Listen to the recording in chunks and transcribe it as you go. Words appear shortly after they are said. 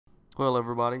Well,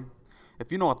 everybody,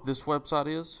 if you know what this website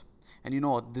is, and you know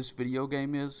what this video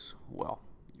game is, well,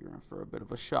 you're in for a bit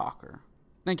of a shocker.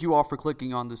 Thank you all for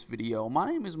clicking on this video. My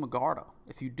name is Magardo,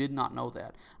 if you did not know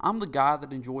that. I'm the guy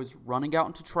that enjoys running out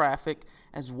into traffic,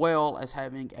 as well as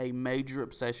having a major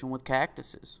obsession with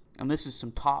cactuses. And this is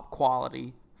some top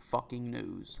quality fucking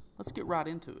news. Let's get right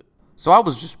into it. So I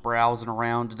was just browsing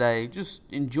around today, just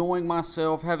enjoying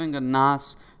myself, having a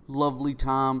nice, lovely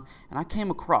time, and I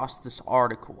came across this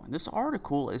article. And this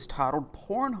article is titled,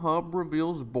 Pornhub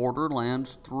Reveals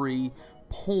Borderlands 3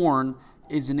 Porn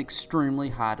is in Extremely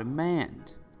High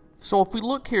Demand. So if we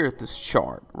look here at this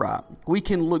chart, right, we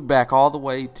can look back all the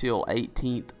way till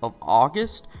 18th of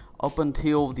August up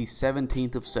until the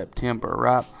 17th of September,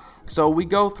 right? So we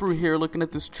go through here looking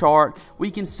at this chart.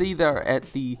 We can see there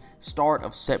at the start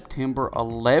of September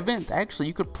 11th. Actually,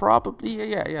 you could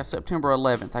probably, September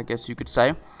 11th, I guess you could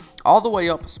say. All the way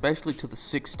up, especially to the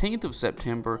 16th of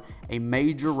September, a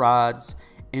major rise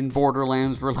in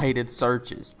Borderlands related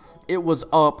searches. It was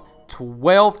up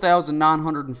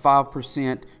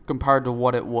 12,905% compared to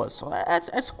what it was. So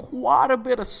that's quite a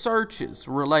bit of searches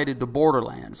related to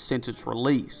Borderlands since its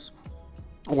release.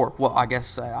 Or, well, I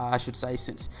guess I should say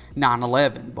since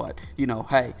 9/11, but, you know,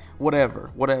 hey,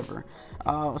 whatever.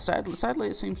 Sadly,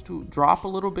 it seems to drop a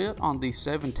little bit on the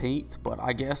 17th, but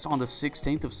I guess on the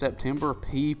 16th of September,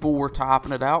 people were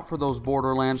typing it out for those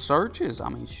Borderlands searches. I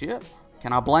mean, shit.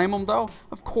 Can I blame them, though?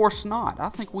 Of course not. I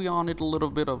think we all need a little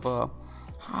bit of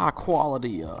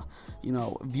high-quality,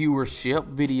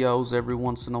 viewership videos every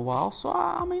once in a while. So,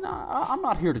 I'm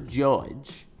not here to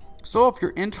judge. So if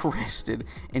you're interested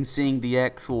in seeing the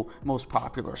actual most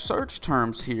popular search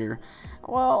terms here,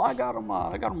 well, I got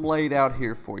them laid out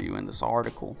here for you in this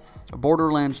article.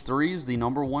 Borderlands 3 is the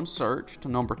 #1 search.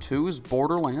 Number 2 is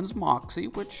Borderlands Moxie,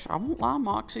 which I won't lie,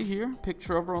 Moxie here,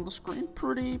 picture of her on the screen,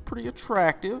 pretty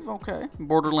attractive. Okay,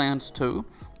 Borderlands 2.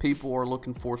 People are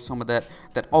looking for some of that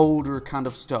older kind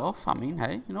of stuff. I mean,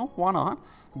 hey, why not?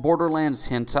 Borderlands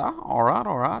Hentai. All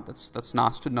right. That's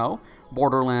nice to know.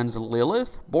 Borderlands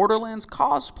Lilith. Borderlands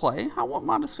Cosplay. I wouldn't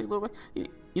mind to see a little bit.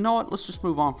 You know what? Let's just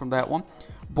move on from that one.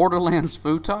 Borderlands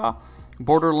Futa,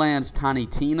 Borderlands Tiny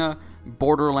Tina,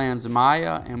 Borderlands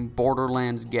Maya, and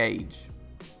Borderlands Gage.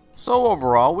 So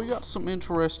overall, we got some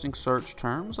interesting search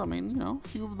terms. I mean, a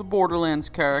few of the Borderlands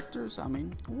characters. I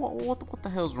mean, what the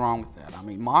hell's wrong with that? I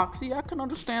mean, Moxie, I can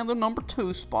understand the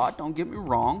 #2 spot. Don't get me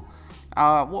wrong.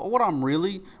 What I'm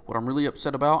really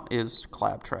upset about is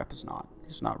Claptrap is not.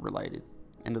 He's not related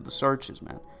into the searches,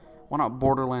 man. Why not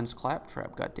Borderlands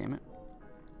Claptrap? God damn it.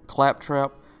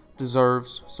 Claptrap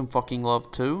deserves some fucking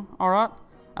love too. All right,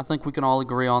 I think we can all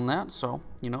agree on that. So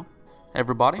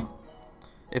everybody,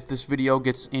 if this video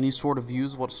gets any sort of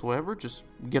views whatsoever, just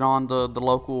get on the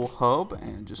local hub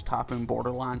and just type in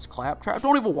Borderlands Claptrap.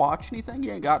 Don't even watch anything.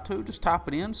 You ain't got to. Just type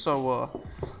it in so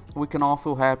we can all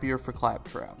feel happier for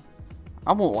Claptrap.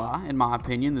 I won't lie, in my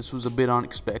opinion, this was a bit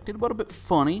unexpected, but a bit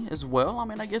funny as well. I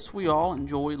mean, I guess we all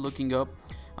enjoy looking up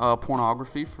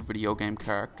pornography for video game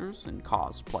characters and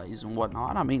cosplays and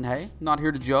whatnot. I mean, hey, not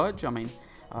here to judge. I mean,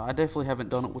 I definitely haven't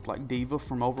done it with, like, Diva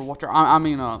from Overwatch.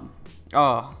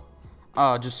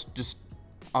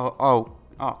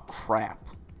 Crap.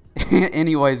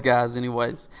 Anyways, guys,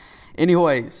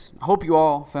 Anyways, I hope you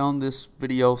all found this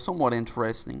video somewhat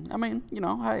interesting. I mean,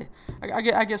 hey,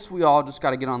 I guess we all just got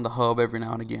to get on the hub every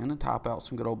now and again and type out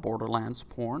some good old Borderlands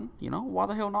porn. Why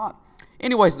the hell not?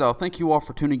 Anyways, though, thank you all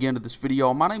for tuning in to this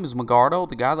video. My name is Magardo,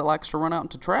 the guy that likes to run out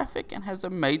into traffic and has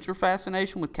a major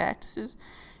fascination with cactuses.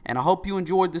 And I hope you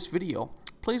enjoyed this video.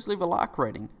 Please leave a like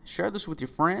rating. Share this with your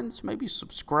friends. Maybe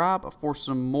subscribe for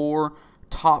some more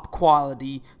top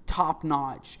quality,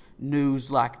 top-notch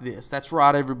news like this. That's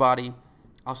right, everybody.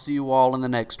 I'll see you all in the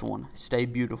next one. Stay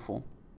beautiful.